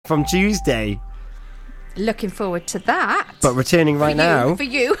from Tuesday. Looking forward to that. But returning right now... For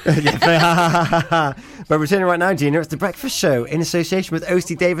you. But returning right now, Gina, it's The Breakfast Show in association with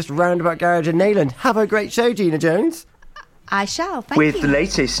O.C. Davis Roundabout Garage in Neyland. Have a great show, Gina Jones. I shall, thank With you. the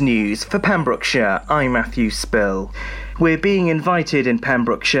latest news for Pembrokeshire, I'm Matthew Spill. We're being invited in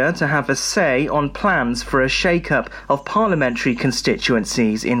Pembrokeshire to have a say on plans for a shake-up of parliamentary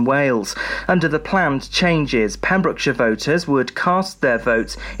constituencies in Wales. Under the planned changes, Pembrokeshire voters would cast their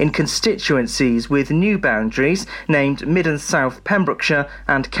votes in constituencies with new boundaries named Mid and South Pembrokeshire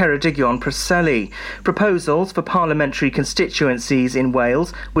and Ceredigion-Preseli. Proposals for parliamentary constituencies in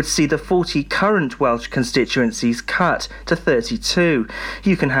Wales would see the 40 current Welsh constituencies cut to 32.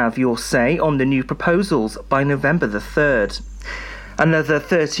 You can have your say on the new proposals by November the 3rd. Another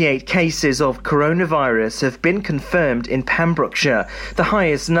 38 cases of coronavirus have been confirmed in Pembrokeshire. The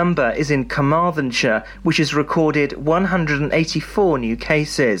highest number is in Carmarthenshire, which has recorded 184 new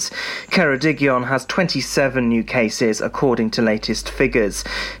cases. Ceredigion has 27 new cases, according to latest figures.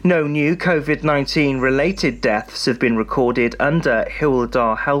 No new COVID-19 related deaths have been recorded under Hywel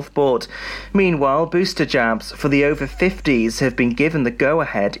Dda Health Board. Meanwhile, booster jabs for the over 50s have been given the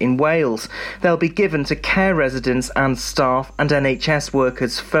go-ahead in Wales. They'll be given to care residents and staff and NHS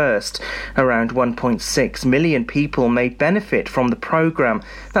workers first. Around 1.6 million people may benefit from the programme.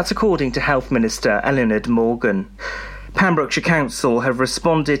 That's according to Health Minister Eleanor Morgan. Pembrokeshire Council have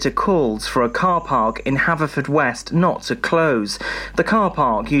responded to calls for a car park in Haverfordwest not to close. The car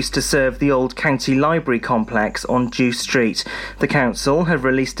park used to serve the old County Library complex on Dew Street. The council have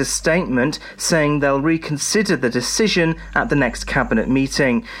released a statement saying they'll reconsider the decision at the next cabinet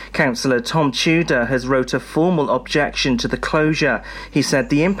meeting. Councillor Tom Tudor has wrote a formal objection to the closure. He said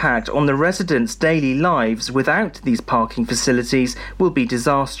the impact on the residents' daily lives without these parking facilities will be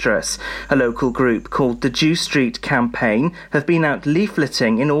disastrous. A local group called the Dew Street Campaign have been out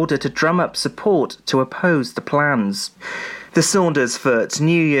leafleting in order to drum up support to oppose the plans. The Saundersfoot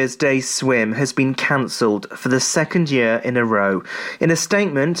New Year's Day swim has been cancelled for the second year in a row. In a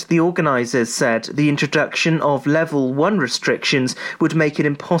statement, the organisers said the introduction of Level 1 restrictions would make it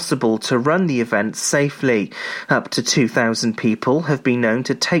impossible to run the event safely. Up to 2,000 people have been known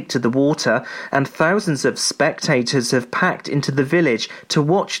to take to the water, and thousands of spectators have packed into the village to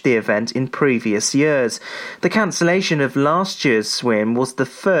watch the event in previous years. The cancellation of last year's swim was the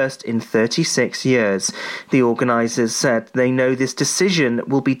first in 36 years. The organisers said they know this decision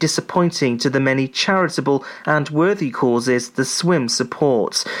will be disappointing to the many charitable and worthy causes the swim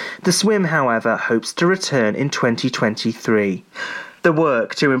supports. The swim, however, hopes to return in 2023. The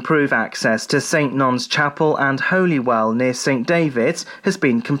work to improve access to St Non's Chapel and Holywell near St David's has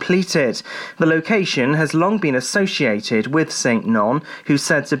been completed. The location has long been associated with St Non, who's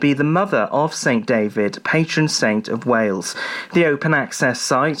said to be the mother of St David, patron saint of Wales. The open access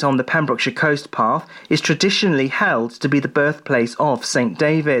site on the Pembrokeshire Coast Path is traditionally held to be the birthplace of St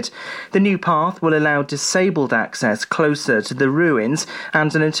David. The new path will allow disabled access closer to the ruins,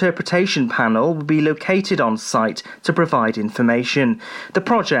 and an interpretation panel will be located on site to provide information. The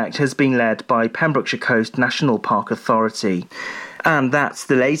project has been led by Pembrokeshire Coast National Park Authority. And that's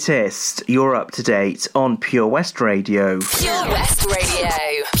the latest. You're up to date on Pure West Radio. Pure West Radio.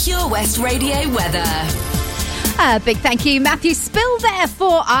 Pure West Radio weather. A big thank you, Matthew Spill, there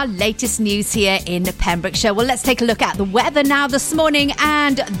for our latest news here in Pembrokeshire. Well, let's take a look at the weather now this morning,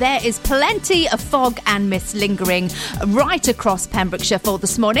 and there is plenty of fog and mist lingering right across Pembrokeshire for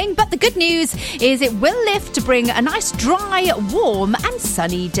this morning. But the good news is it will lift to bring a nice dry, warm and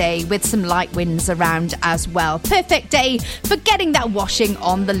sunny day with some light winds around as well. Perfect day for getting that washing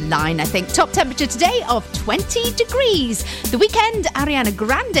on the line, I think. Top temperature today of 20 degrees. The weekend, Ariana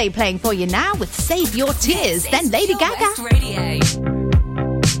Grande playing for you now with Save Your Tears. Then Lady Gaga. West Radio.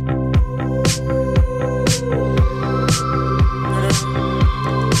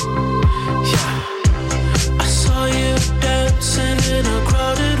 I saw you dancing in a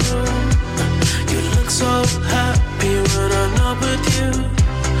crowded room. You look so happy when I'm not with you.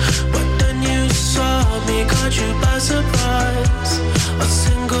 But then you saw me, caught you by surprise. A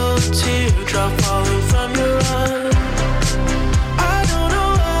single teardrop falling from your eye. I don't know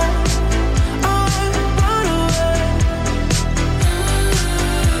why I run away.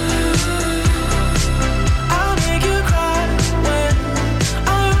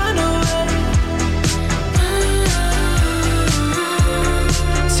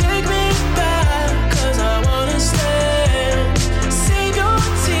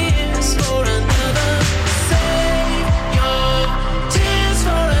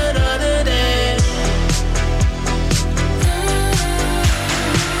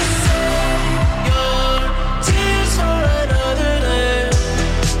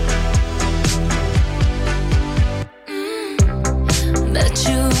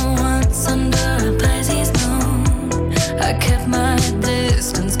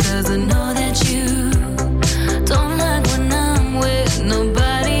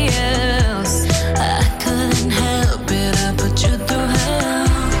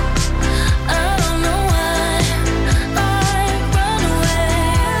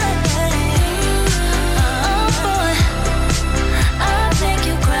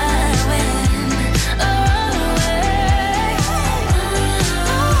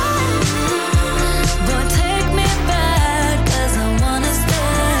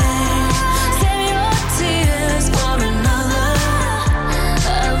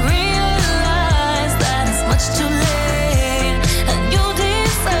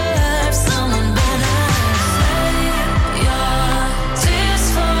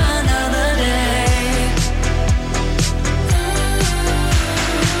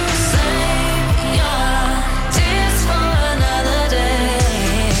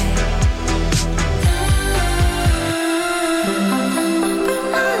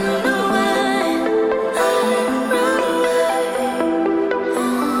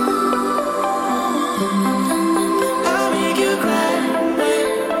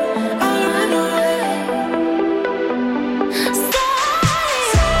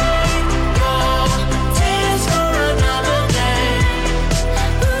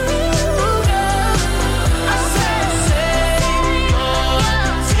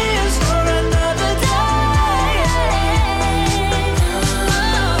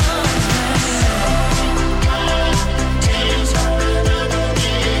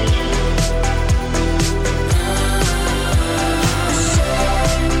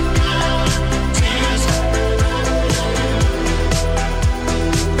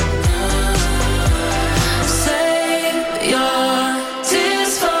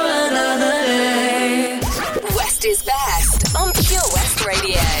 West is best on Pure West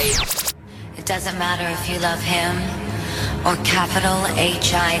Radio. It doesn't matter if you love him or capital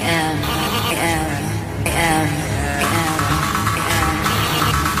H-I-M.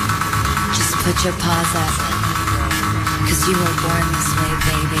 Just put your paws up, 'cause you were born this way,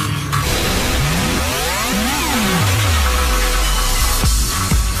 baby.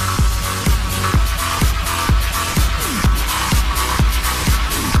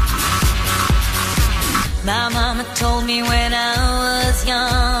 My mama told me when I was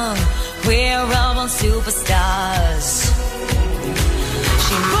young, we're all born superstars.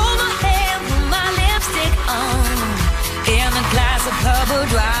 She rolled my hair, put my lipstick on, in a glass of purple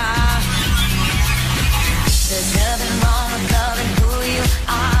dry. There's nothing wrong with loving who you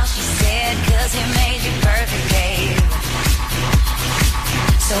are, she said, 'cause he made you perfect, babe.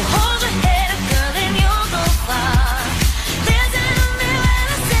 So hold your head up, girl, and you'll go far. There's an mirror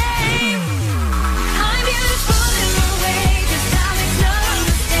to say, I'm beautiful in my way, 'cause I make no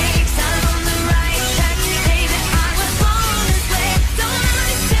mistakes. I'm on the right track, baby, I was born this way. Don't hurt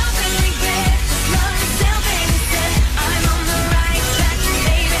yourself and regret, just love yourself instead. I'm on the right track,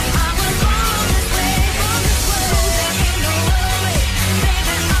 baby, I was born this way. There ain't no other way,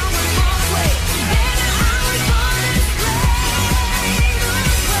 baby, I was born this way. Baby, I was born this way.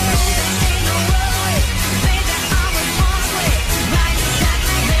 There ain't no other way, baby, I was born this way. Right track,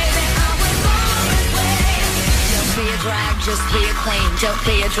 baby, I was born this way. Don't be a drag, just be a queen. Don't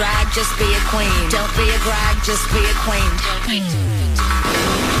be a drag, just be a queen. Don't be a drag, just be a queen.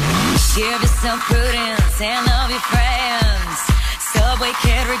 Give yourself prudence and love your friends. Subway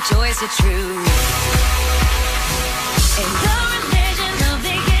kid, rejoice your truth. In the religion of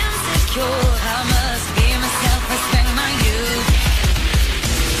the insecure, I must be myself, respect my youth.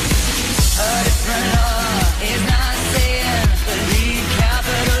 A different law is not sin, but leave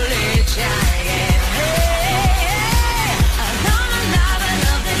capital H-I-M. I know my life, I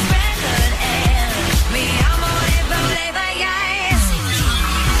love this record, and me, I'm on it, but yes.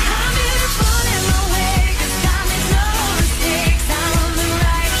 I'm beautiful in my way, 'cause I make no mistakes. I'm on the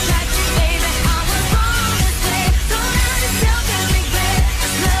right track, baby, I was born this way. Don't hurt yourself and regret,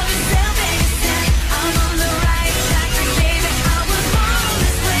 just love yourself instead. I'm on the right track, baby, I was born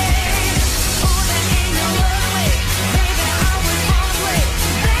this way. Oh, there ain't no other way, baby, I was born this way.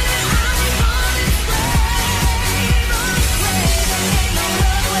 Baby, I was born this way. There ain't no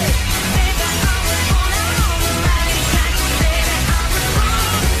other way, baby, I was born. I'm on the right track, baby, I was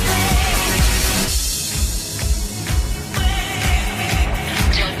born this way.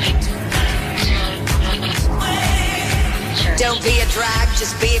 Don't be a drag,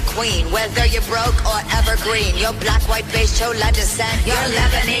 just be a queen. Whether you're broke or evergreen, you're black, white, beige, chola descent, you're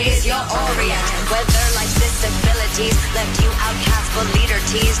Lebanese, you're Orient. Whether life's disabilities left you outcast but leader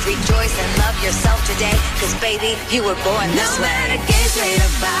teased, rejoice and love yourself today, 'cause baby, you were born this way. No matter gay, straight or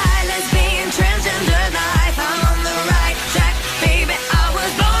bi, lesbian, transgender life, I'm on the right track, baby, I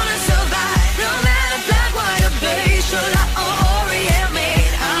was born to survive. No matter black, white or beige, chola or Orient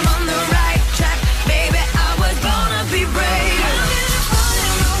made, I'm on the right track, baby, I was born to be brave.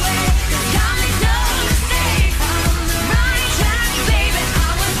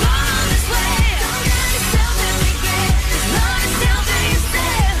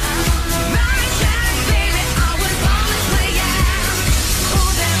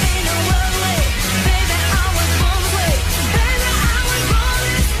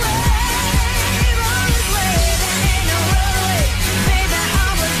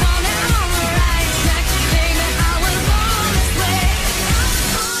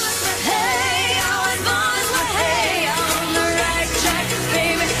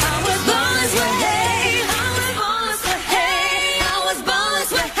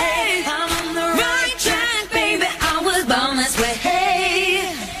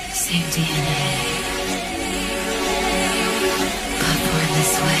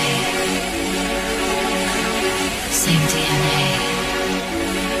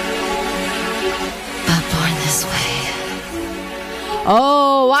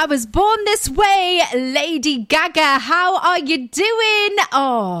 Oh, I was born this way, Lady Gaga. How are you doing?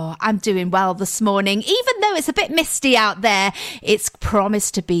 Oh, I'm doing well this morning. Even though it's a bit misty out there, it's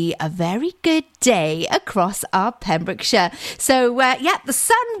promised to be a very good day across our Pembrokeshire. So, the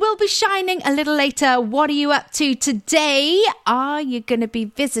sun will be shining a little later. What are you up to today? Are you going to be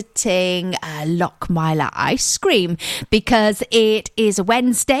visiting Lochmeyler Ice Cream? Because it is a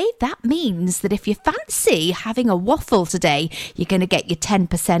Wednesday. That means that if you fancy having a waffle today, you're going to get your £10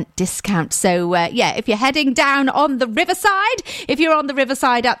 10% discount. So, if you're heading down on the Riverside, if you're on the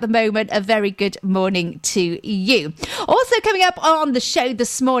Riverside at the moment, a very good morning to you. Also coming up on the show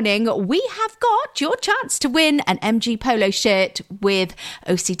this morning, we have got your chance to win an MG Polo shirt with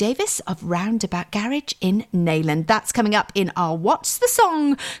OC Davis of Roundabout Garage in Neyland. That's coming up in our What's the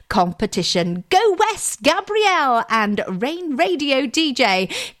Song competition. Go West, Gabrielle and Rain Radio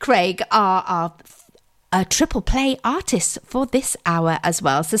DJ Craig are our triple play artists for this hour as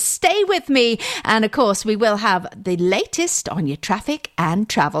well. So stay with me. And of course, we will have the latest on your traffic and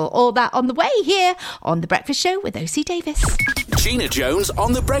travel. All that on the way here on The Breakfast Show with OC Davis. Gina Jones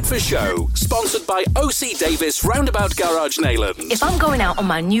on The Breakfast Show. Sponsored by OC Davis Roundabout Garage Neyland. If I'm going out on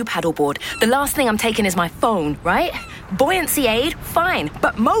my new paddleboard, the last thing I'm taking is my phone, right? Buoyancy aid, fine.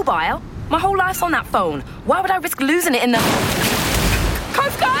 But mobile? My whole life's on that phone. Why would I risk losing it in the...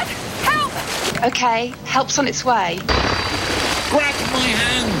 Coast Guard, help! Okay, help's on its way. Grab my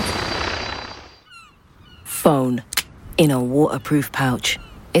hand! Phone. In a waterproof pouch.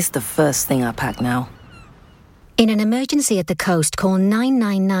 It's the first thing I pack now. In an emergency at the coast, call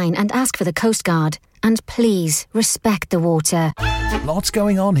 999 and ask for the Coast Guard. And please, respect the water. Lots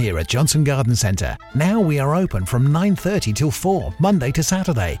going on here at Johnson Garden Centre. Now we are open from 9:30 till 4, Monday to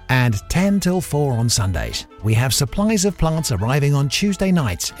Saturday, and 10 till 4 on Sundays. We have supplies of plants arriving on Tuesday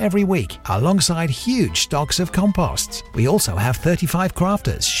nights every week, alongside huge stocks of composts. We also have 35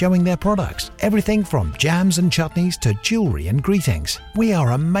 crafters showing their products, everything from jams and chutneys to jewellery and greetings. We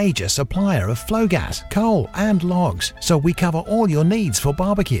are a major supplier of flow gas, coal and logs, so we cover all your needs for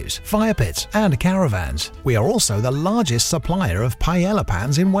barbecues, fire pits and caravans. We are also the largest supplier of paella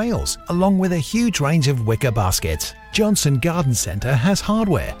pans in Wales, along with a huge range of wicker baskets. Johnson Garden Centre has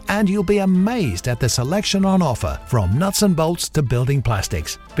hardware, and you'll be amazed at the selection on offer, from nuts and bolts to building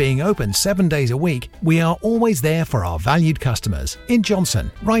plastics. Being open 7 days a week, we are always there for our valued customers. In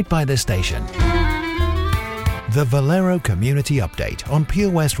Johnson, right by the station. The Valero Community Update on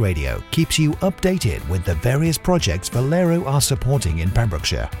Pure West Radio keeps you updated with the various projects Valero are supporting in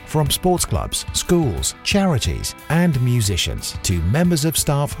Pembrokeshire, from sports clubs, schools, charities and musicians to members of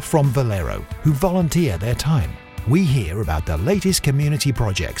staff from Valero who volunteer their time. We hear about the latest community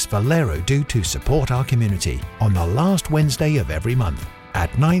projects Valero do to support our community on the last Wednesday of every month at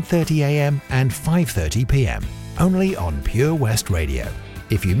 9:30 a.m. and 5:30 p.m. only on Pure West Radio.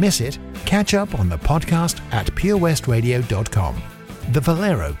 If you miss it, catch up on the podcast at purewestradio.com. The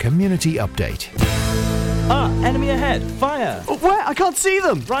Valero Community Update. Enemy ahead. Fire. Oh, where? I can't see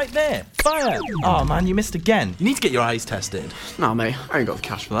them. Right there. Fire. Oh, man, you missed again. You need to get your eyes tested. Nah, mate, I ain't got the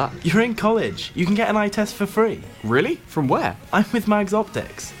cash for that. You're in college. You can get an eye test for free. Really? From where? I'm with Mags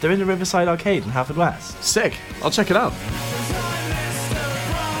Optics. They're in the Riverside Arcade in Haverfordwest. Sick. I'll check it out.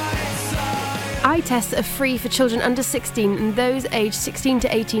 Eye tests are free for children under 16 and those aged 16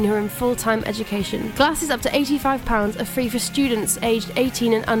 to 18 who are in full-time education. Glasses up to £85 are free for students aged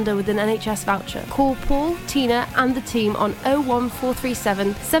 18 and under with an NHS voucher. Call Paul, Tina and the team on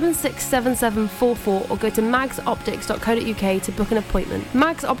 01437 767744 or go to magsoptics.co.uk to book an appointment.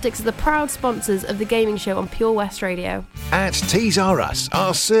 Mags Optics are the proud sponsors of the gaming show on Pure West Radio. At Tees R Us,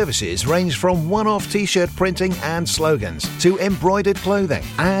 our services range from one-off t-shirt printing and slogans to embroidered clothing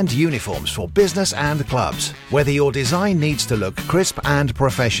and uniforms for business and clubs. Whether your design needs to look crisp and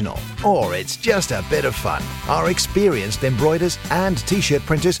professional, or it's just a bit of fun, our experienced embroiders and t-shirt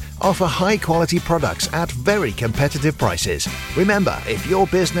printers offer high-quality products at very competitive prices. Remember, if your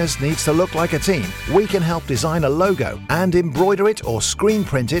business needs to look like a team, we can help design a logo and embroider it or screen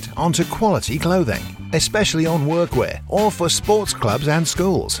print it onto quality clothing, especially on workwear or for sports clubs and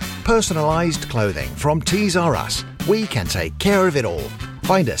schools. Personalised clothing from Tees R Us. We can take care of it all.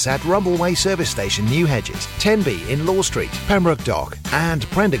 Find us at Rumbleway Service Station, New Hedges, 10B in Law Street, Pembroke Dock, and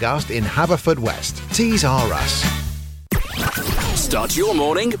Prendergast in Haverfordwest. Tees R Us. Start your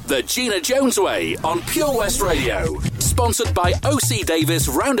morning the Gina Jones way on Pure West Radio. Sponsored by OC Davis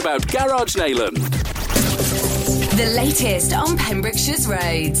Roundabout Garage Neyland. The latest on Pembrokeshire's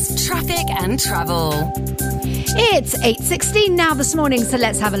roads, traffic and travel. It's 8:16 now this morning, so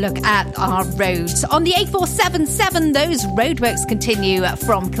let's have a look at our roads. On the A477, those roadworks continue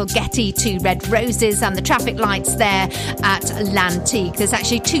from Kilgetty to Red Roses and the traffic lights there at Lanteague. There's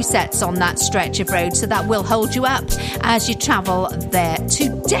actually two sets on that stretch of road, so that will hold you up as you travel there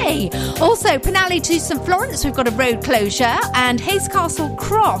today. Also, Penally to St Florence, we've got a road closure, and Hayescastle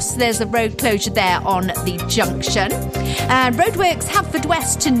Cross, there's a road closure there on the junction. Roadworks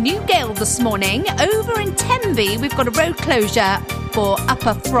Haverfordwest to Newgale this morning. Over in Tenby, we've got a road closure for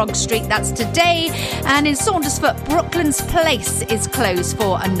Upper Frog Street. That's today. And in Saundersfoot, Brooklands Place is closed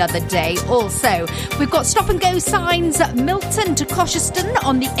for another day. Also, we've got stop and go signs at Milton to Cosheston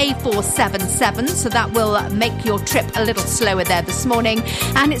on the A477, so that will make your trip a little slower there this morning.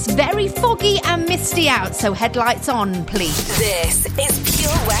 And it's very foggy and misty out, so headlights on, please. This is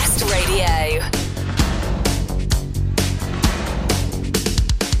Pure West Radio.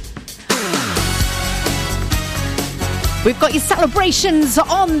 We've got your celebrations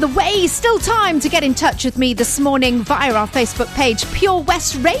on the way. Still time to get in touch with me this morning via our Facebook page, Pure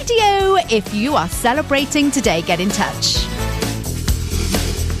West Radio. If you are celebrating today, get in touch.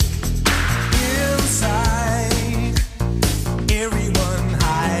 Inside, everyone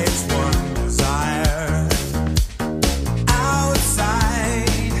hides one desire.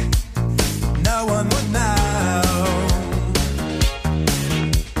 Outside, no one would know.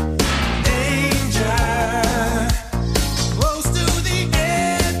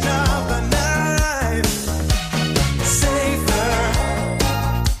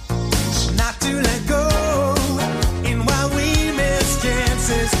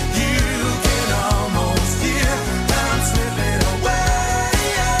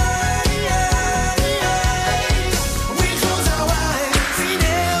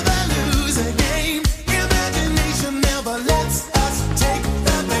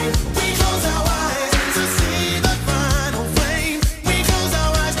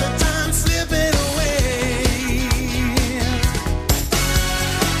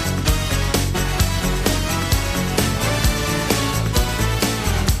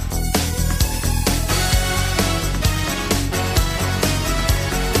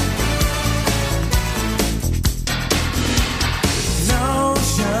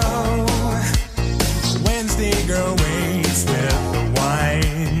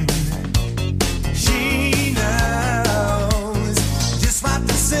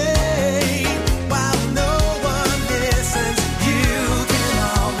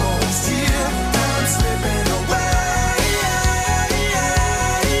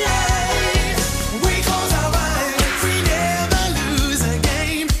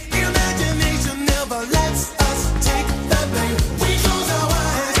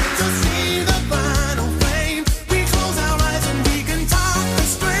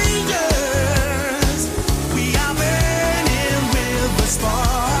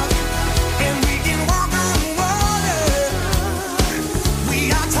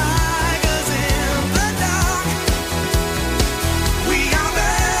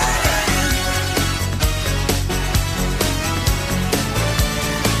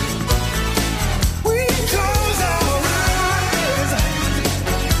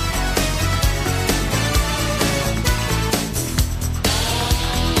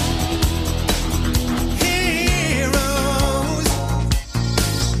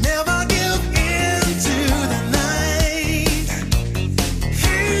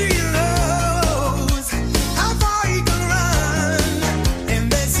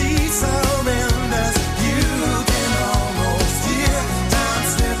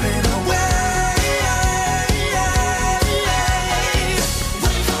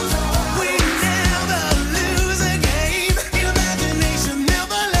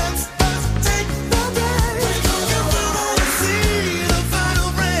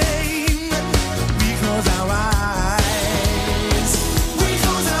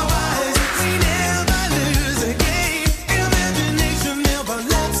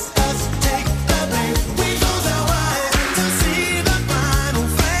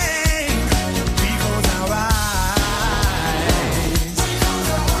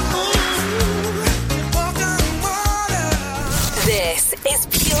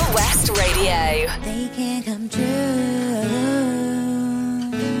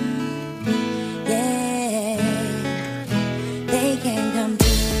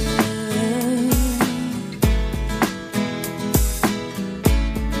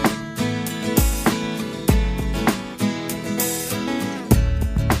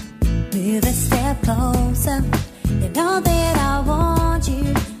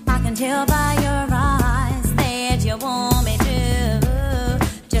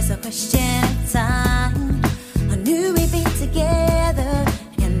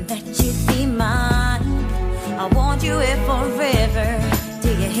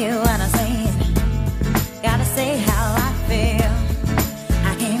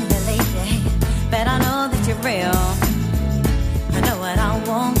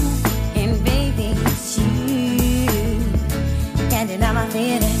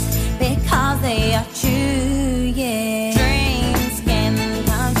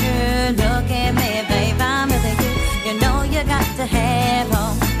 To have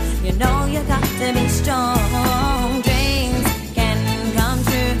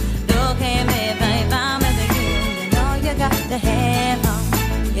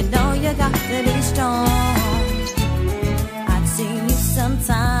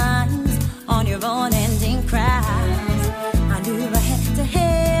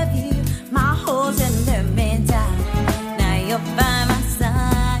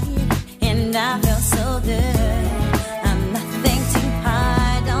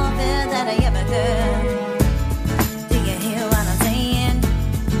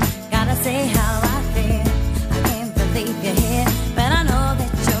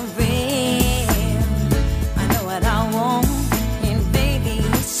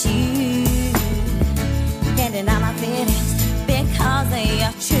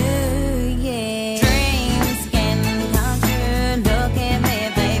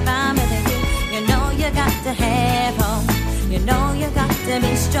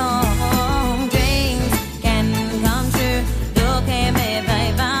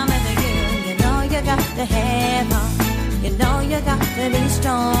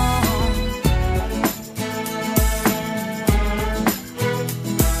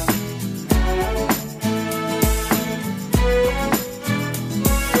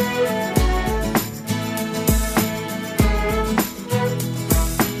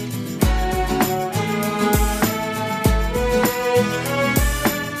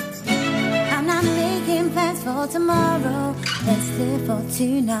for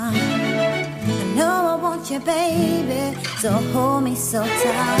tonight. I know I want you, baby, so hold me so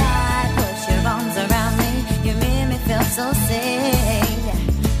tight. Put your arms around me, you make me feel so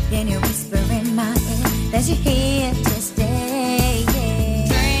safe. Then you whisper in my ear that you're here to stay.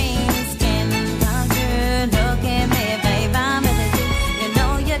 Dreams can come true. Look at me, babe, I'm with you. You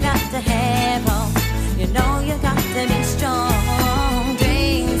know you got to have hope. You know you got to be strong.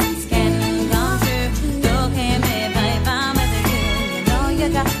 Dreams can come true. Look at me, babe, I'm with you. You know you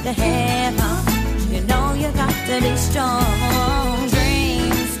got to have hope. You know you got to be strong.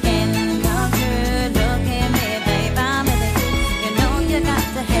 Dreams can come true. Look at me, babe, I'm with you. You know you got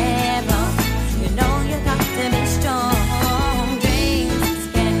to have hope. You know you got to be strong. Dreams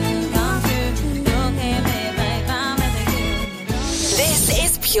can come true. Look at me, babe, I'm with you. This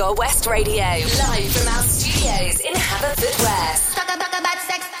is Pure West Radio, live from our studios in Haverfordwest. Talk about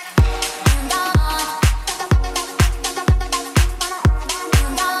sex.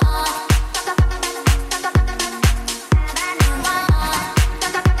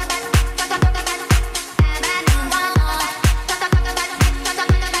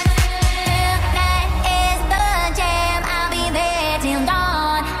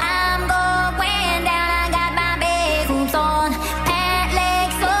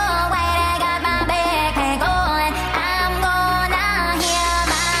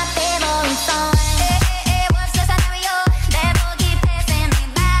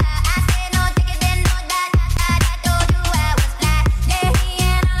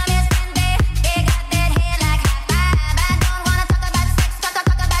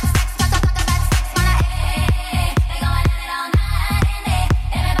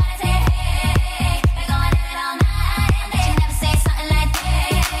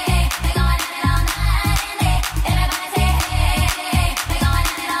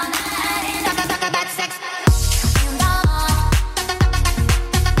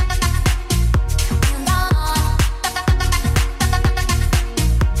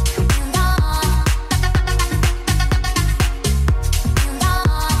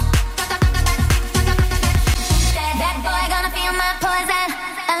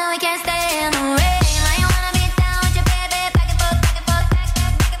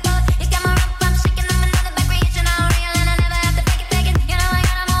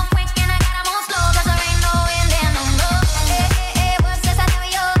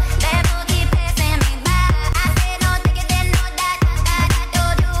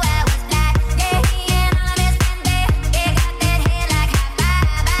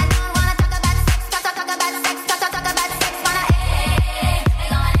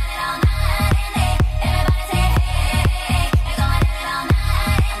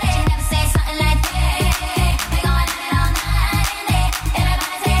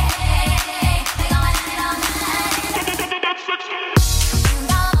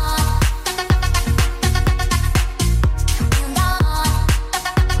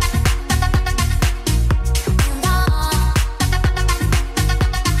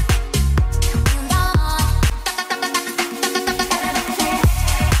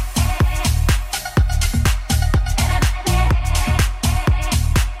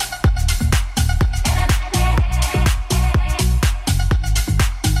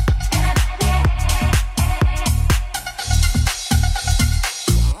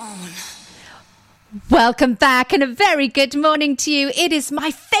 Welcome back and a very good morning to you. It is my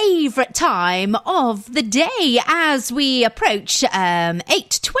favourite time of the day as we approach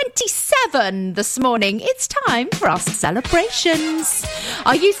 8:27 this morning. It's time for our celebrations.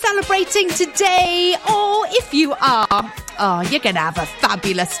 Are you celebrating today? Or if you are, you're going to have a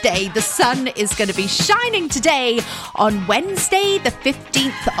fabulous day. The sun is going to be shining today on Wednesday, the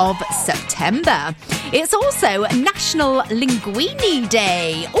 15th of September. It's also National Linguine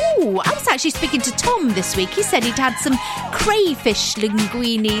Day. Oh, I was actually speaking to Tom this week. He said he'd had some crayfish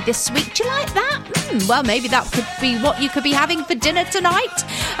linguine this week. Do you like that? Well, maybe that could be what you could be having for dinner tonight.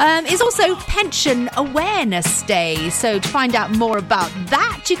 It's also Pension Awareness Day. So to find out more about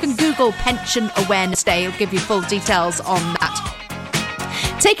that, you can Google Pension Awareness Day. It'll give you full details on that.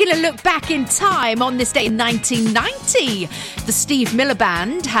 Taking a look back in time, on this day in 1990, the Steve Miller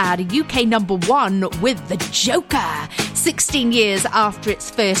Band had a UK number one with The Joker, 16 years after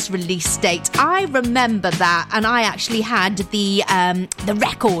its first release date. I remember that, and I actually had the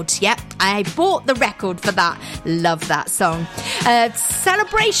record. Yep, I bought the record for that. Love that song.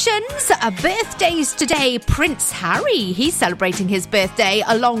 Celebrations, birthdays today. Prince Harry, he's celebrating his birthday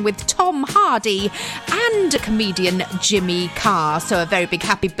along with Tom Hardy and comedian Jimmy Carr. So a very big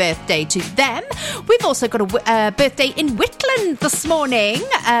happy birthday to them. We've also got a birthday in Whitland this morning.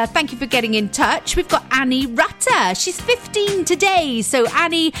 Thank you for getting in touch. We've got Annie Rutter. She's 15 today. So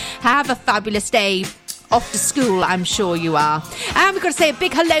Annie, have a fabulous day. Off to school, I'm sure you are. And we've got to say a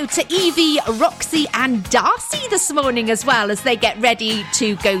big hello to Evie, Roxy and Darcy this morning as well as they get ready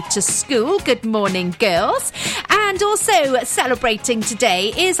to go to school. Good morning, girls. And also celebrating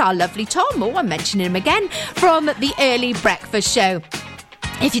today is our lovely Tom. Oh, I'm mentioning him again, from the Early Breakfast Show.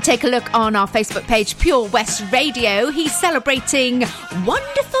 If you take a look on our Facebook page, Pure West Radio, he's celebrating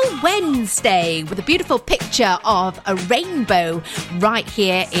Wonderful Wednesday with a beautiful picture of a rainbow right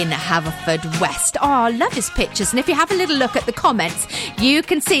here in Haverfordwest. Oh, I love his pictures. And if you have a little look at the comments, you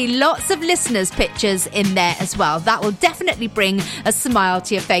can see lots of listeners' pictures in there as well. That will definitely bring a smile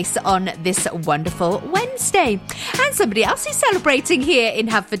to your face on this wonderful Wednesday. And somebody else who's celebrating here in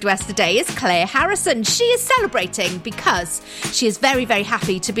Haverfordwest today is Claire Harrison. She is celebrating because she is very, very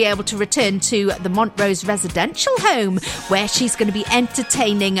happy to be able to return to the Montrose residential home where she's going to be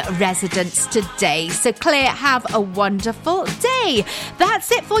entertaining residents today. So Claire, have a wonderful day.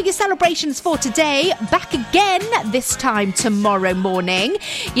 That's it for your celebrations for today. Back again this time tomorrow morning.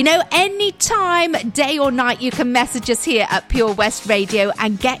 You know, any time, day or night, you can message us here at Pure West Radio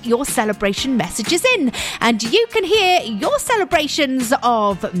and get your celebration messages in. And you can hear your celebrations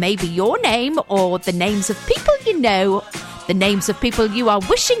of maybe your name or the names of people you know, the names of people you are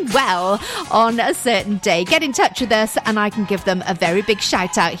wishing well on a certain day. Get in touch with us and I can give them a very big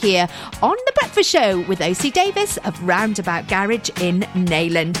shout out here on The Breakfast Show with OC Davis of Roundabout Garage in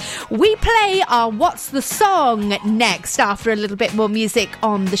Nayland. We play our What's the Song next after a little bit more music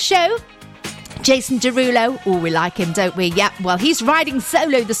on the show. Jason Derulo, oh, we like him, don't we? Yeah, well, he's riding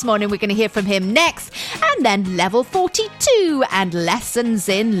solo this morning. We're going to hear from him next. And then Level 42 and Lessons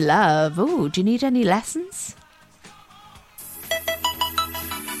in Love. Oh, do you need any lessons?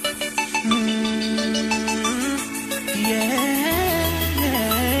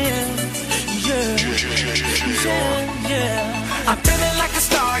 I'm feeling like a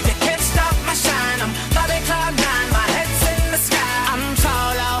star, you can't stop my shine. I'm flying cloud nine, my head's in the sky. I'm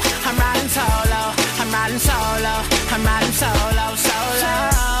solo, I'm riding solo, I'm riding solo, I'm riding solo,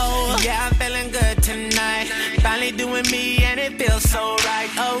 solo. Yeah, I'm feeling good tonight. Finally doing me and it feels so right.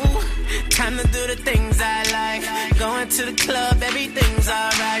 Oh, time to do the things I like. Going to the club, everything's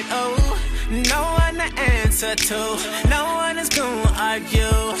alright. Oh, no one to answer to, no one is gonna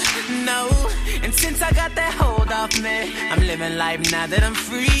argue, no. And since I got that hold off me, I'm living life now that I'm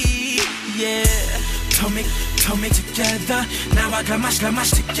free, yeah. Told me together, now I got my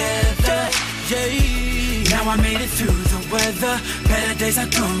together, yeah. Now I made it through the weather, better days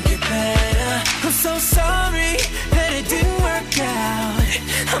are gonna get better. I'm so sorry that it didn't work out,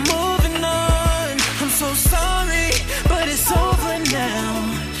 I'm moving on. I'm so sorry, but it's over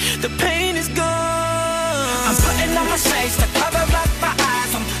now. The pain is gone. I'm putting on my shades to cover up my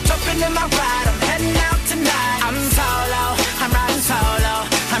eyes. I'm jumping in my ride, I'm heading out tonight. I'm solo, I'm riding solo,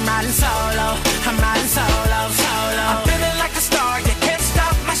 I'm riding solo, I'm riding solo, solo. I'm feeling like a star, you can't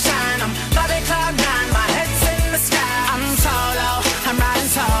stop my shine. I'm flying cloud nine, my head's in the sky. I'm solo, I'm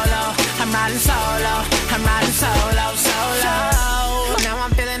riding solo, I'm riding solo, I'm riding solo, solo. Now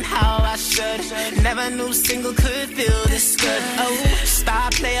I'm feeling how I should. Never knew single could feel this good. Oh, star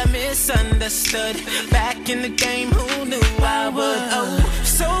player misunderstood. Back in the game, who knew I would? Oh,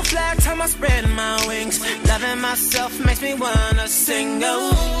 so flat, time I spread my wings. Loving myself makes me wanna sing.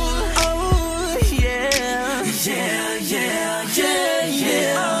 Oh, oh, yeah, yeah, yeah, yeah,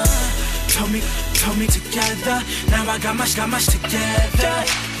 yeah. Told me together. Now I got much together.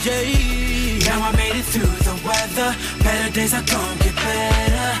 Yeah. Now I made it through the weather. Better days are gonna get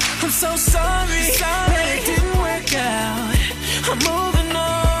better. I'm so sorry that it didn't work out. I'm moving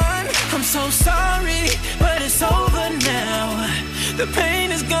on. I'm so sorry, but it's over now. The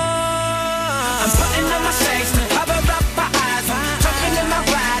pain is gone. I'm putting on my shades to cover up my eyes. I'm jumping in my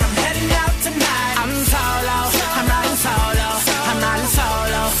ride. I'm heading out tonight. I'm solo. I'm riding solo. I'm riding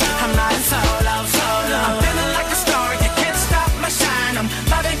solo. I'm riding solo, solo. I'm feeling like a star. You can't stop my shine. I'm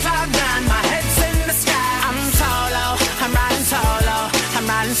flying cloud nine. My head's in the sky. I'm solo. I'm riding solo. I'm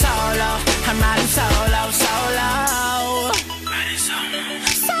riding solo. I'm riding solo, solo. Riding solo.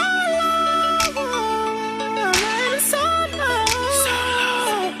 Solo. I'm riding solo.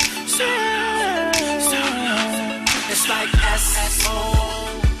 Solo. Solo. It's like S-S-O-L-O.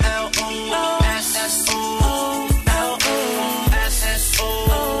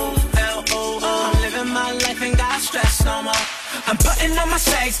 I'm living my life, ain't got stress no more. I'm putting on my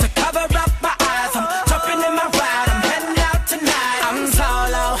shades to cover up my eyes. I'm jumping in my ride, I'm heading out tonight. I'm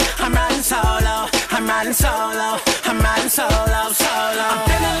solo, I'm riding solo, I'm riding riding solo. I'm riding solo, solo. I'm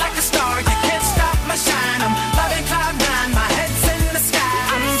feeling like a star, you can't stop my shine. I'm loving cloud nine, my head's in the sky.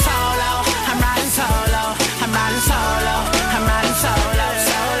 I'm solo, I'm riding solo. I'm riding solo, I'm riding solo,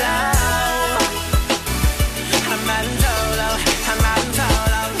 solo. I'm riding solo, I'm riding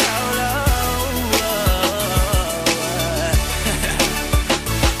solo, solo.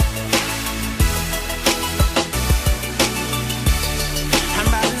 I'm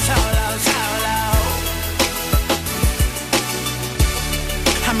riding solo, solo.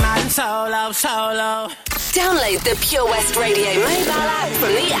 I'm riding solo, solo. Download the Pure West Radio mobile app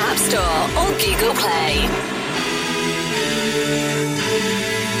from the App Store or Google Play.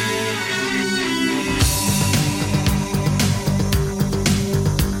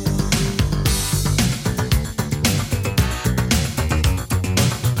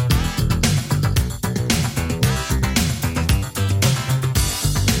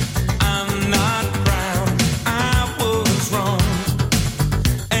 I'm not proud, I was wrong,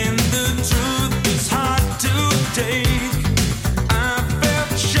 and the truth is hard to take. I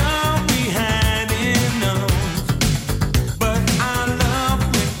felt sure we had enough, but our love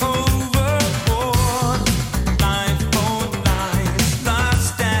went overboard. Lifeboat lies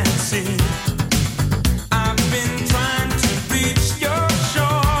lost at sea. I've been trying to reach your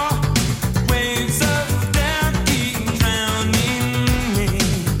shore. Waves of doubt keep drowning me.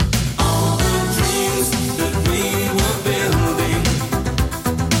 All the dreams that we were building,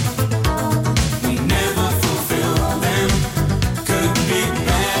 we never fulfilled them. Could be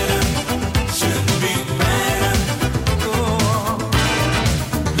better, should be better. Oh,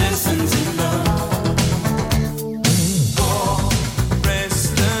 lessons in love. For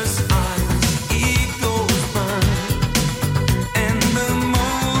restless eyes, egos burn, and the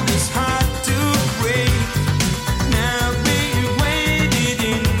mold is hard to break. Now we waded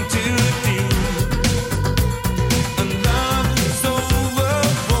in too deep, and love is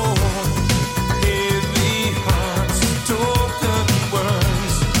overboard. Heavy hearts, token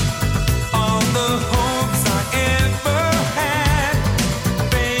words, all the hopes I ever had,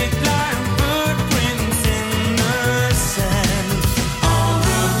 fade like footprints in the sand. All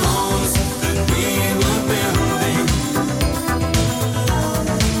the bones that we were building,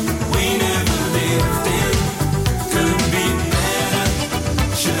 we never lived in. Could be better,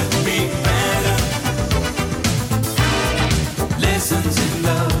 should be better. Lessons in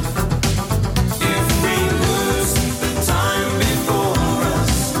love. If we lose the time before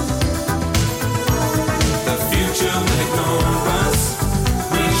us, the future will ignore us.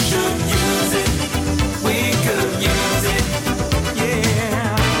 We should use it, we could use it,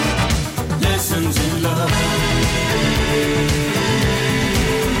 yeah. Lessons in love.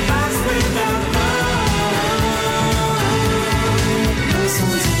 Lives without love.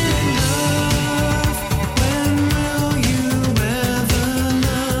 Lessons in love. When will you ever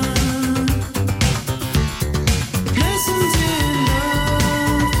learn? Lessons in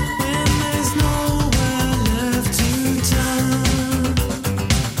love. When there's nowhere left to turn.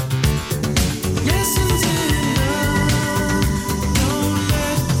 Lessons in love. Don't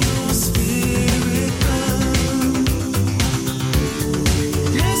let your spirit burn.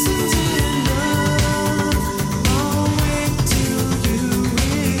 Lessons in love. I'll wait till you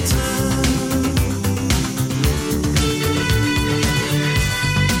return.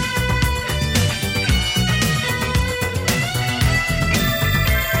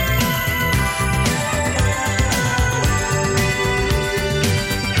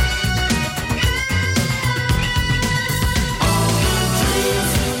 All the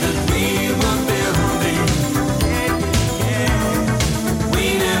dreams that we were building, we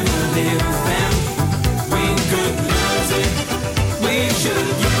never lived them. We could lose it, we should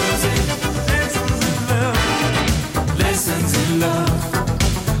use it. Lessons in love.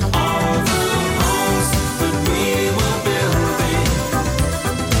 All the homes that we were building,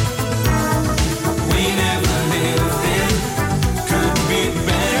 we never lived in. Could be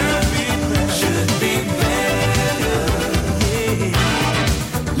better, should be better.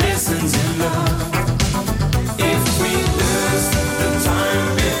 Lessons in love. If we lose the time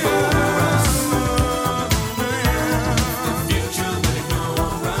before us, the future will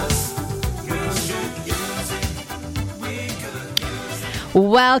ignore us. We should use it, we could use it.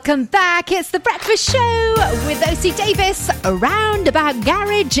 Welcome back. It's the Breakfast Show with OC Davis, around about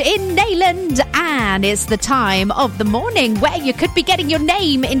Garage in Nayland, and it's the time of the morning where you could be getting your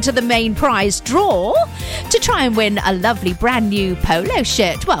name into the main prize draw to try and win a lovely brand new polo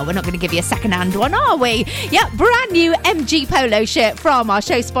shirt. Well, we're not going to give you a second-hand one, are we? Yep, brand new MG polo shirt from our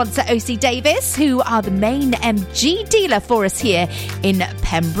show sponsor OC Davis, who are the main MG dealer for us here in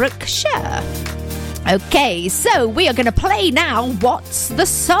Pembrokeshire. Okay, so we are going to play now What's the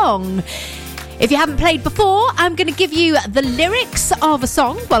Song? If you haven't played before, I'm going to give you the lyrics of a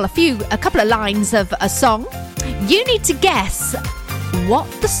song. Well, a couple of lines of a song. You need to guess what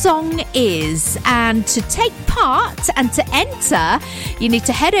the song is, and to take part and to enter, you need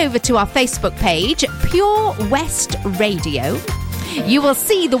to head over to our Facebook page, Pure West Radio. You will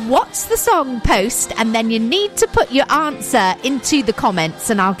see the What's the Song post, and then you need to put your answer into the comments,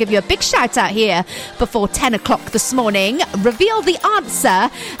 and I'll give you a big shout out here before 10 o'clock this morning. Reveal the answer,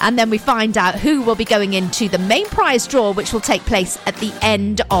 and then we find out who will be going into the main prize draw, which will take place at the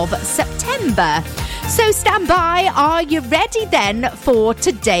end of September. So stand by. Are you ready then for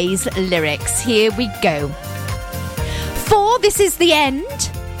today's lyrics? Here we go. For this is the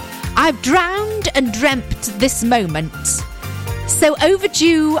end. I've drowned and dreamt this moment. So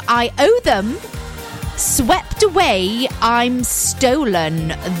overdue, I owe them. Swept away, I'm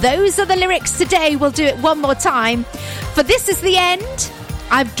stolen. Those are the lyrics today. We'll do it one more time. For this is the end.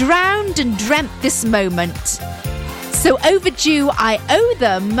 I've drowned and dreamt this moment. So overdue, I owe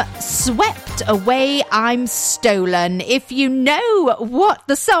them. Swept away, I'm stolen. If you know what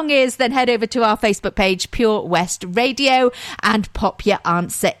the song is, then head over to our Facebook page, Pure West Radio, and pop your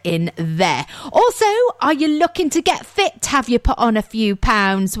answer in there. Also, are you looking to get fit? Have you put on a few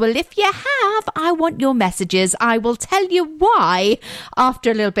pounds? Well, if you have, I want your messages. I will tell you why after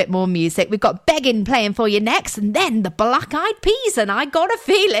a little bit more music. We've got Begging playing for you next, and then the Black Eyed Peas, and I got a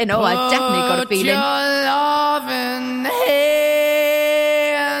feeling. Oh, I definitely got a feeling.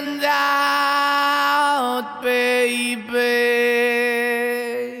 Hand out, baby,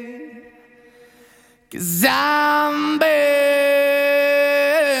 'cause I'm begging.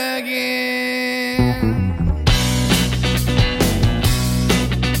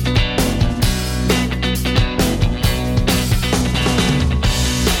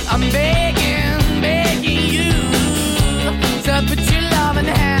 I'm begging, begging you to put your loving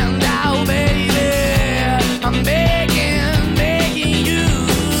hand out, baby. I'm begging, begging you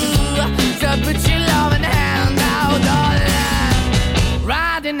to put your loving hand out, darling.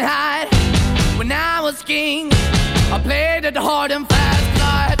 Riding high when I was king, I played it hard and fast, 'cause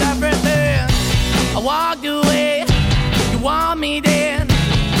I had everything. I walked away, you want me then,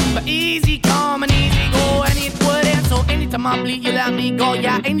 but easy come and easy go, and it wouldn't. So anytime I bleed, you let me go.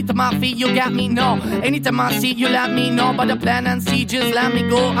 Yeah, anytime I feel, you got me, no. Anytime I see, you let me know. But the plan and see, just let me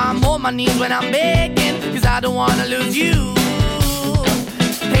go. I'm on my knees when I'm begging, 'cause I don't wanna lose you.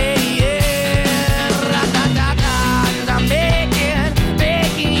 Hey, yeah, ra-da-da-da, 'cause I'm begging,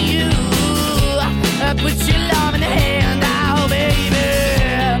 begging you. Put your love in the hand out, baby.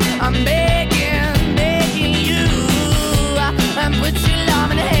 I'm begging, begging you. Put your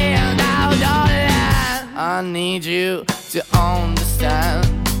love in the hand out, darling. I need you to understand.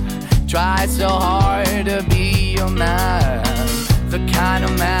 Try so hard to be your man, the kind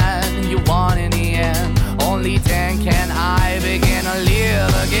of man you want in the end. Only then can I begin to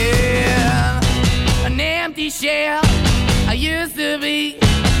live again. An empty shell I used to be,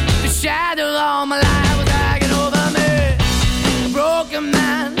 the shadow all my life was hanging over me. A broken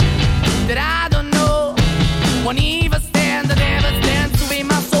man that I don't know won't even stand, that never stands to be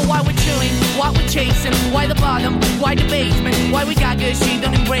my soul. Why we're chewing, why we're chasing, why the bottom, why the basement, why we got good, she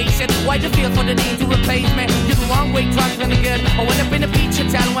don't embrace it, why the feel for the need to replace me. You're the wrong way, trying to good. I went up in a feature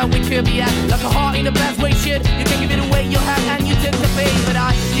town where we could be at, like a heart in the best way, shit. You can give it away, you have, and you take the bait. But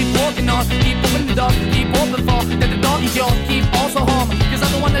I keep walking on, keep opening the door, keep open for, that the door is yours, keep also home. 'Cause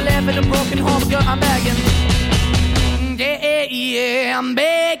I'm the one that live in a broken home, girl, I'm begging. Yeah, yeah, I'm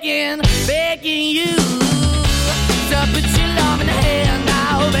begging, begging you to put your love in the hand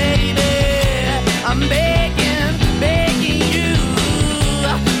now, baby. I'm begging, begging you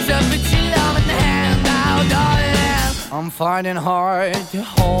to put your love in the hand now, darling. I'm fighting hard to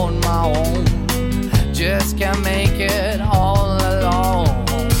hold my own, just can't make it all alone.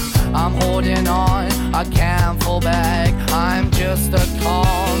 I'm holding on, I can't fall back. I'm just a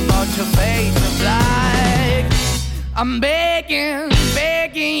call, but your face is black. I'm begging,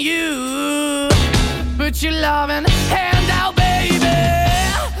 begging you, put your loving hand out, baby.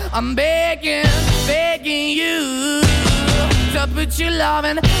 I'm begging, begging you to put your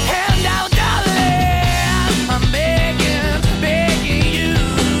loving hand out, darling. I'm begging, begging you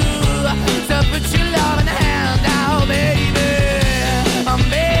to put your loving hand out, baby. I'm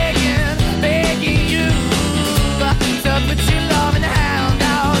begging, begging you to put your loving hand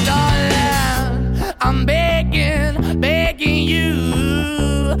out, darling. I'm begging, begging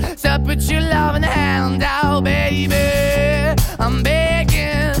you to put your loving hand out, baby. I'm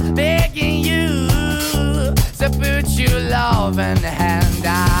begging, begging you to put your loving hand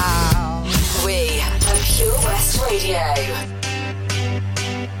out. We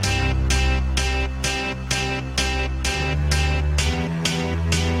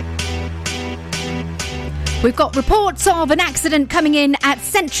We've got reports of an accident coming in at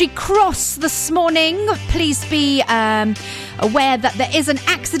Sentry Cross this morning. Please be aware that there is an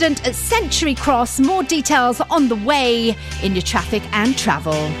accident at Sentry Cross. More details on the way in your traffic and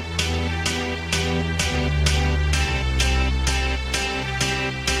travel.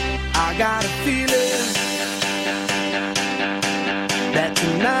 I got a feeling that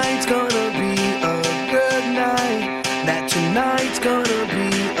tonight's gonna be a good night. That tonight's gonna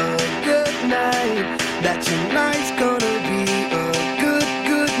be a good night. That tonight's gonna be a good,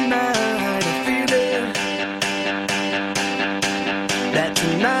 good night. A feeling that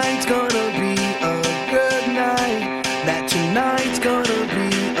tonight's gonna be a good night. That tonight's gonna be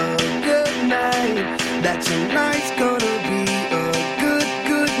a good night. That tonight's gonna be a good,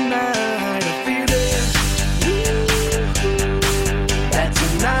 good night. A feeling that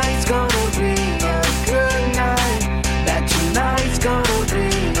tonight's gonna be a good night. That tonight's gonna be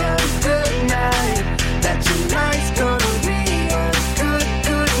a good night. That tonight's gonna be a good,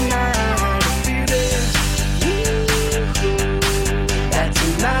 good night. A feeling that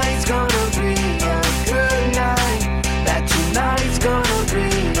tonight's gonna be a good night. That tonight's gonna be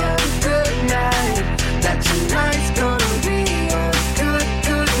a good night. That tonight's gonna be a good,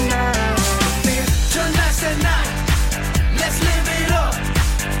 good night. Tonight's the night. Let's live it up.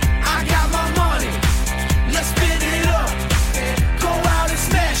 I got my money. Let's spin it up. Go out and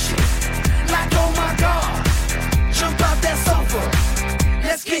smash it. Like, oh my God. Jump out that sofa.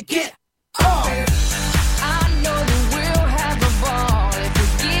 Let's get off. I know that we'll have a ball if we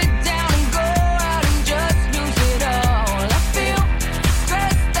get down and go out and just lose it all. I feel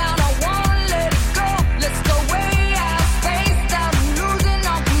stressed out, I wanna let it go. Let's go way out, spaced out, and losing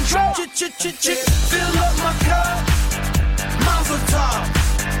all control. Fill up my cup, Mazel tov.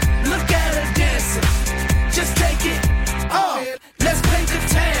 Look at her dancing, just take it off. Let's paint the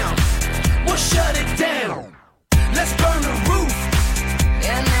town, we'll shut it down. Let's burn the roof,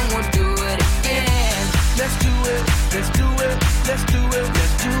 and then we'll do it again. Let's do it, let's do it, let's do it,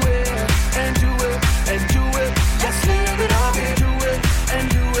 let's do it, and do it, and do it. Let's live it up and do it, and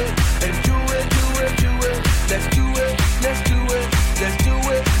do it, and do it, do it, do it. Let's do it, let's do it, let's do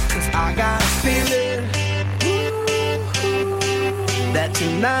it. 'Cause I got a feeling that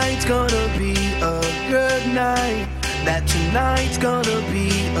tonight's gonna be a good night. That tonight's gonna be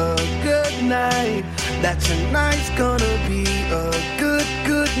a good night. That tonight's gonna be a good,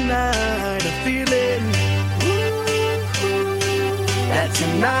 good night. A feeling that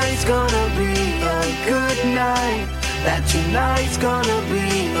tonight's gonna be a good night. That tonight's gonna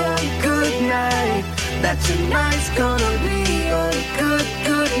be a good night. That tonight's gonna be a good,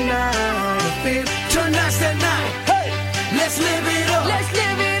 good night. I feel tonight's the night. Hey, let's live it up. Let's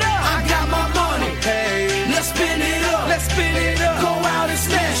live it up. I got my money. Hey, let's spin it up. Let's spin it up. Go out and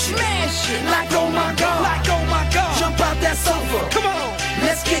smash it. Smash it. Like oh my God. Like oh my God. Jump out that sofa. Come on.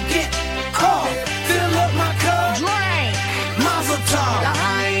 Let's get off. Fill up my cup. Drink. Mazel tov.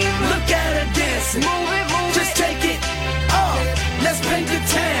 Look at her dancing. Move it, move just it. Take it off. Let's paint the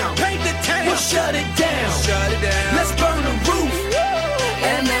town. Paint the town. We'll shut it down. Shut it down. Let's burn the roof.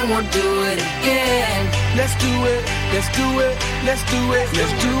 And then we'll do it again. Let's do it, let's do it, let's do it,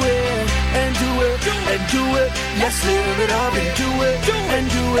 let's do it, and do it, and do it. Let's live it up and do it, and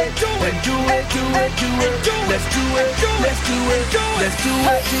do it, and do it, do it, do it. Let's do it, let's do it, let's do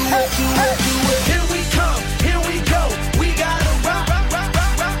it, do it, do it, do it. Here we come, here we go. We gotta rock, rock, rock,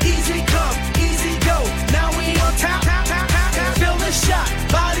 rock, rock. Easy come, easy go. Now we on top, top, top, top, top. Feel the shot,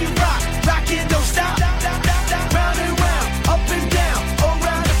 body rock, rock it, don't stop. Round and round, up and down,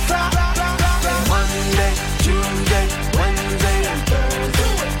 around the clock. Monday, Tuesday, Wednesday, and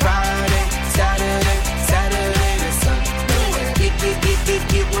Thursday, Friday, Saturday, Saturday to Sunday.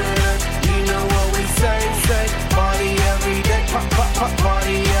 Get with us, you know what we say. Party every day,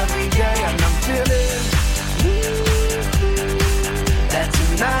 party every day, and I'm feeling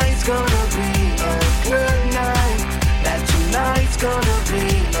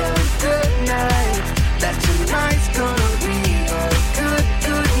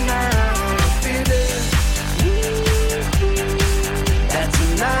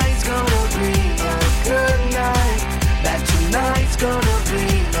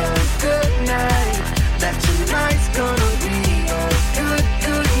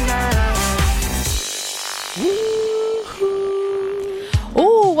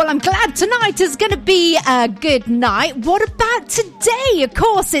that tonight is going to be a good night, what about today? Of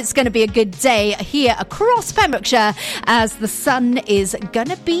course, it's going to be a good day here across Pembrokeshire as the sun is going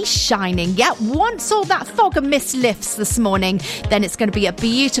to be shining. Yeah, once all that fog and mist lifts this morning, then it's going to be a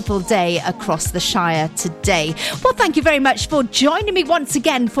beautiful day across the Shire today. Well, thank you very much for joining me once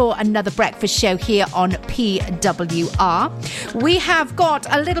again for another breakfast show here on PWR. We have got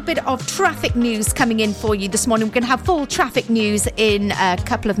a little bit of traffic news coming in for you this morning. We're going to have full traffic news in a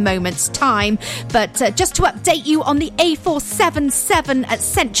couple of moments' time. But just to update you on the A477 at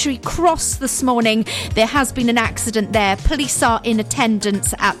Century Cross this morning, there has been an accident there. Police are in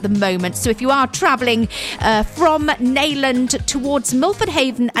attendance at the moment. So if you are travelling from Neyland towards Milford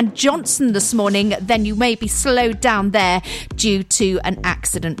Haven and Johnson this morning, then you may be slowed down there due to an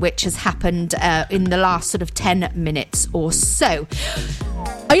accident which has happened in the last sort of 10 minutes or so.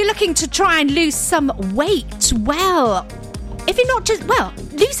 Are you looking to try and lose some weight? Well, if you're not just,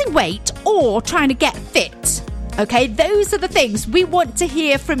 losing weight or trying to get fit, okay, those are the things we want to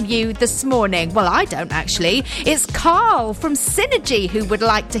hear from you this morning. Well, I don't actually. It's Carl from Synergy who would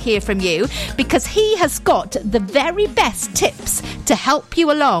like to hear from you because he has got the very best tips to help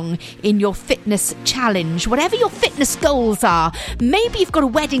you along in your fitness challenge. Whatever your fitness goals are, maybe you've got a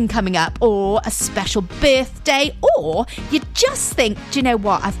wedding coming up or a special birthday, or you just think, do you know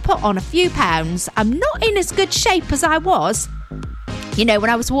what, I've put on a few pounds, I'm not in as good shape as I was. You know, when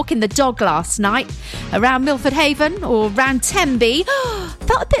I was walking the dog last night around Milford Haven or around Tenby,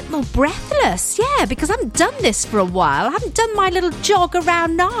 felt a bit more breathless. Yeah, because I haven't done this for a while. I haven't done my little jog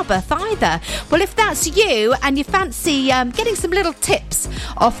around Narberth either. Well, if that's you and you fancy getting some little tips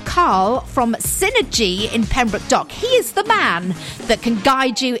off Carl from Synergy in Pembroke Dock, he is the man that can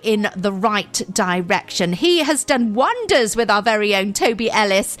guide you in the right direction. He has done wonders with our very own Toby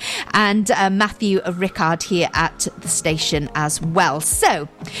Ellis and Matthew Rickard here at the station as well. So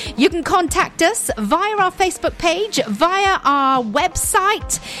you can contact us via our Facebook page, via our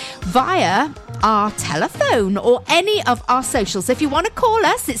website, via our telephone or any of our socials. If you want to call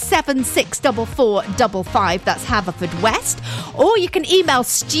us, it's 764455, that's Haverfordwest, or you can email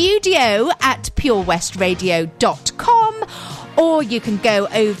studio@purewestradio.com. Or you can go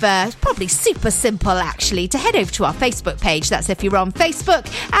over, it's probably super simple actually, to head over to our Facebook page. That's if you're on Facebook,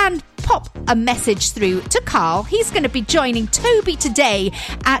 and pop a message through to Carl. He's going to be joining Toby today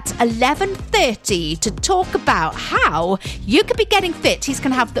at 11:30 to talk about how you could be getting fit. He's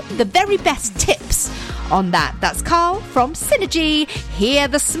going to have the very best tips on that. That's Carl from Synergy here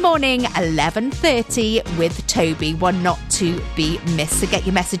this morning, 11:30 with Toby. One not to be missed. So get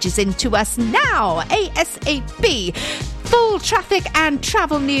your messages into us now, ASAP. Full traffic and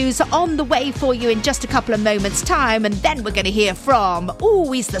travel news on the way for you in just a couple of moments' time. And then we're going to hear from,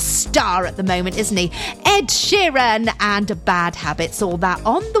 he's the star at the moment, isn't he? Ed Sheeran and Bad Habits. All that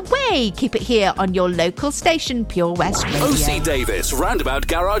on the way. Keep it here on your local station, Pure West Radio. OC Davis, Roundabout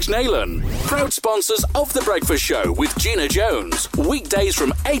Garage Neyland. Proud sponsors of The Breakfast Show with Gina Jones. Weekdays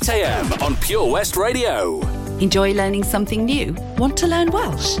from 8 a.m. on Pure West Radio. Enjoy learning something new? Want to learn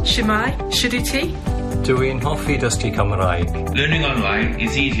Welsh? Shemai, Shuduti. Dwi'n hoffi dysgu Cymraeg. Learning online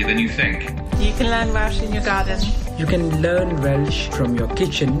is easier than you think. You can learn Welsh in your garden. You can learn Welsh from your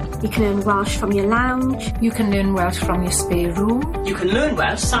kitchen. You can learn Welsh from your lounge. You can learn Welsh from your spare room. You can learn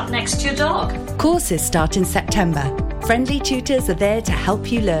Welsh sat next to your dog. Courses start in September. Friendly tutors are there to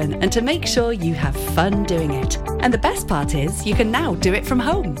help you learn and to make sure you have fun doing it. And the best part is, you can now do it from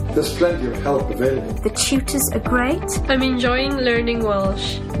home. There's plenty of help available. The tutors are great. I'm enjoying learning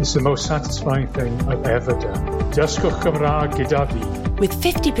Welsh. It's the most satisfying thing I've ever done. Dysgwch Cymraeg gyda fi. With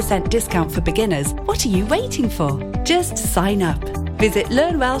 50% discount for beginners, what are you waiting for? Just sign up. Visit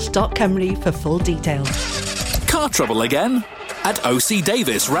learnwelsh.cymru for full details. Car trouble again? At OC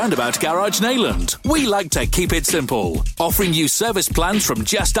Davis Roundabout Garage Neyland, we like to keep it simple, offering you service plans from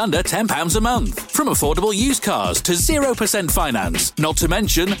just under £10 a month. From affordable used cars to 0% finance, not to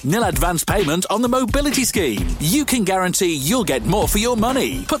mention nil advance payment on the mobility scheme. You can guarantee you'll get more for your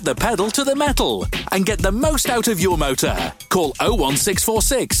money. Put the pedal to the metal and get the most out of your motor. Call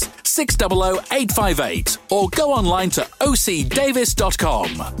 01646 600 858 or go online to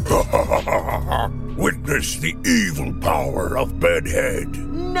ocdavis.com. Witness the evil power of Bedhead.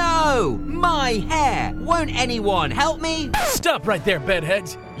 No! My hair! Won't anyone help me? Stop right there,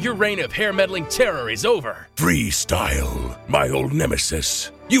 Bedheads. Your reign of hair-meddling terror is over. Freestyle, my old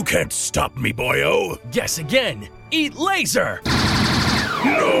nemesis. You can't stop me, boyo. Guess again. Eat laser!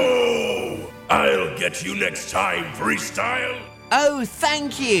 No! I'll get you next time, Freestyle. Oh,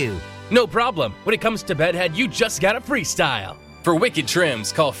 thank you. No problem. When it comes to Bedhead, you just gotta freestyle. For wicked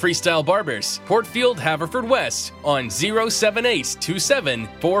trims, call Freestyle Barbers, Portfield, Haverfordwest on 07827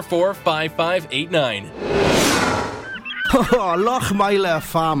 445589. Oh, Lochmeyler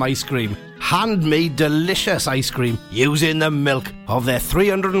Farm Ice Cream. Handmade delicious ice cream using the milk of their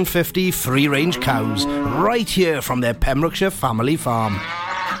 350 free-range cows right here from their Pembrokeshire family farm.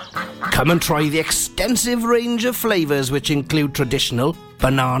 Come and try the extensive range of flavours which include traditional,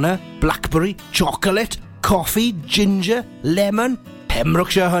 banana, blackberry, chocolate, coffee, ginger, lemon,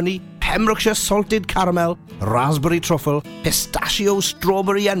 Pembrokeshire honey, Pembrokeshire salted caramel, raspberry truffle, pistachio,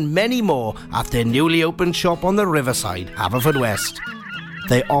 strawberry and many more at their newly opened shop on the Riverside, Haverfordwest.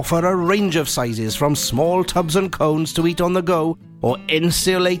 They offer a range of sizes from small tubs and cones to eat on the go or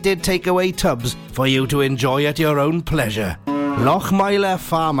insulated takeaway tubs for you to enjoy at your own pleasure. Lochmeyler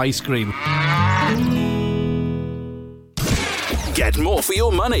Farm Ice Cream. Get more for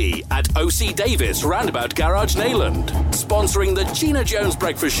your money at OC Davis Roundabout Garage Neyland, sponsoring the Gina Jones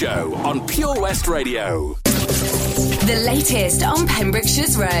Breakfast Show on Pure West Radio. The latest on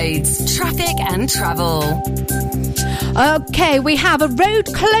Pembrokeshire's roads, traffic and travel. Okay, we have a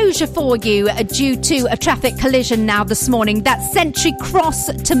road closure for you due to a traffic collision now this morning. That's Century Cross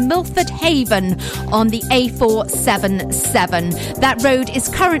to Milford Haven on the A477. That road is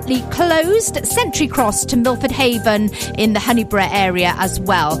currently closed. Century Cross to Milford Haven in the Honeyborough area as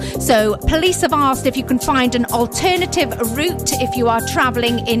well. So police have asked if you can find an alternative route if you are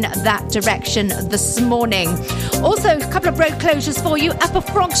travelling in that direction this morning. Also, a couple of road closures for you. Upper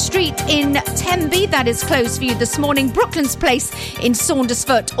Frog Street in Tenby, that is closed for you this morning. Brooklands Place in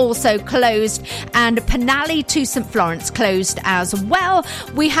Saundersfoot also closed, and Penally to St Florence closed as well.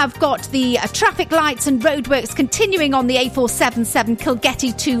 We have got the traffic lights and roadworks continuing on the A477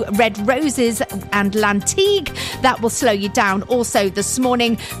 Kilgetty to Red Roses and Lantigue. That will slow you down also this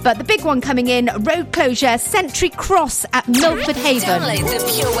morning, but the big one coming in, road closure Century Cross at Milford Haven. Download the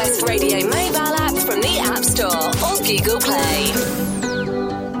Pure West Radio mobile app from the App Store or Google Play.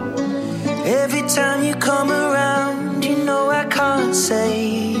 Every time you come around, you know I can't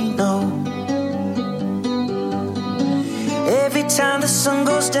say no. Every time the sun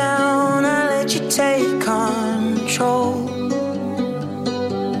goes down, I let you take control.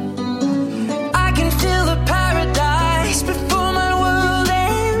 I can feel the paradise before my world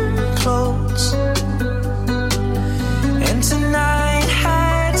implodes. And tonight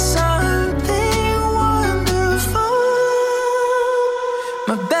had something wonderful.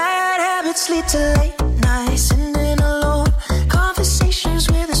 My bad habits lead to late nights, sitting alone, conversations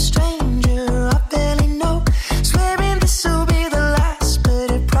with a stranger I barely know, swearing this will be the last,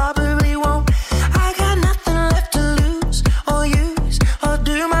 but it probably won't. I got nothing left to lose or use or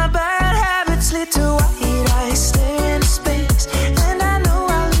do. My bad habits lead to white eyes staring into space, and I know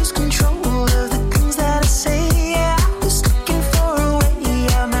I lose control of the things that I say. Yeah, I was looking for a way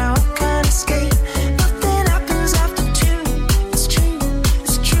out, now I can't escape. Nothing happens after two. It's true,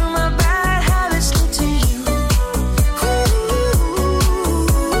 my bad habits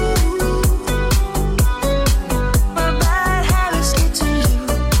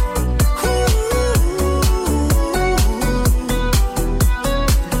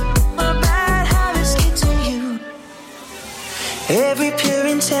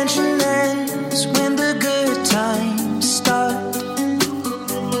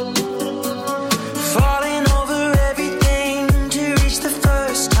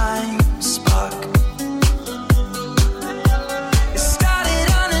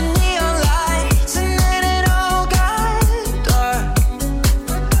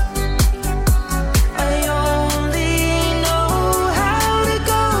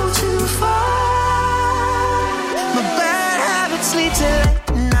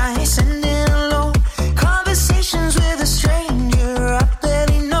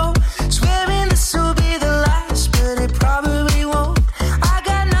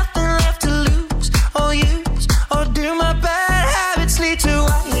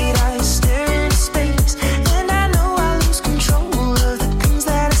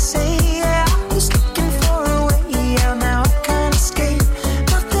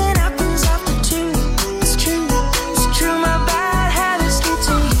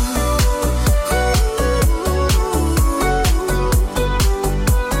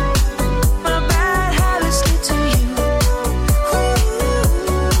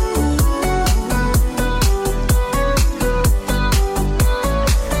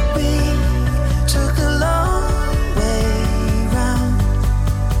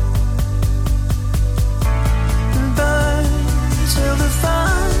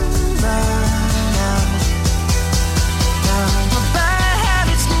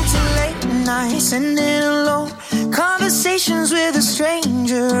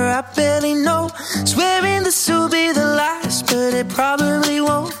I barely know. Swearing this will be the last, but it probably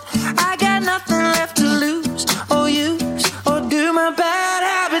won't. I got nothing left to lose or use, or do my bad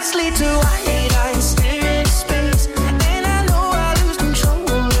habits lead to white eyes staring into space? And I know I lose control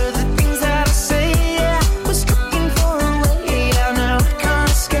of the things that I say. Yeah, I was looking for a way out, now I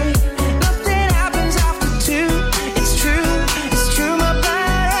can't escape. Nothing happens after two. It's true, my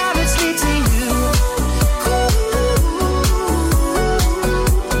bad habits lead to you.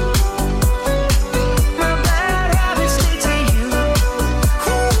 My bad habits lead to you.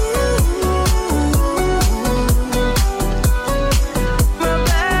 My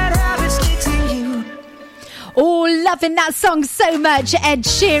bad habits lead to you. Oh, loving that song so much, Ed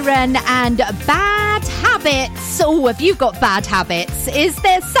Sheeran and Bad Habits. Oh, have you got bad habits? Is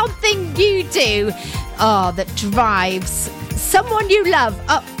there something you do, that drives someone you love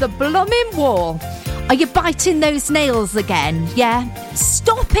up the blooming wall? Are you biting those nails again? Yeah?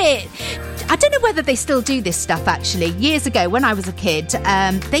 Stop it. I don't know whether they still do this stuff, actually. Years ago, when I was a kid,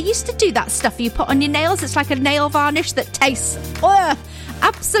 they used to do that stuff you put on your nails. It's like a nail varnish that tastes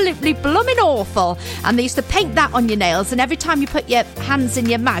absolutely blooming awful. And they used to paint that on your nails, and every time you put your hands in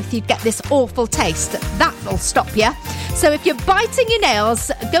your mouth, you'd get this awful taste. That'll stop you. So if you're biting your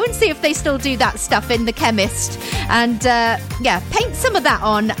nails, go and see if they still do that stuff in the chemist. And paint some of that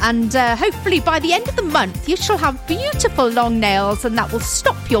on, and hopefully by the end of the month you shall have beautiful long nails, and that will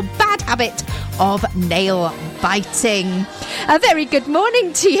stop your bad habit of nail biting. A very good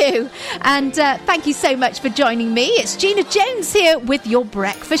morning to you, and thank you so much for joining me. It's Gina Jones here with your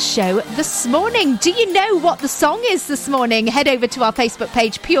breakfast show this morning. Do you know what the song is this morning? Head over to our Facebook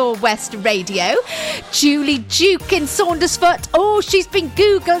page, Pure West Radio. Julie Duke in Saundersfoot. Oh, she's been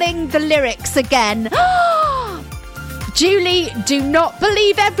Googling the lyrics again. Julie, do not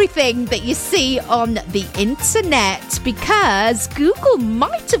believe everything that you see on the internet, because Google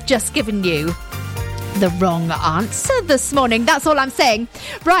might have just given you the wrong answer this morning. That's all I'm saying.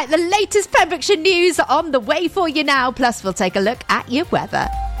 Right, the latest Pembrokeshire news on the way for you now. Plus, we'll take a look at your weather.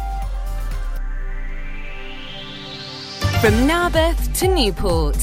 From Narberth to Newport,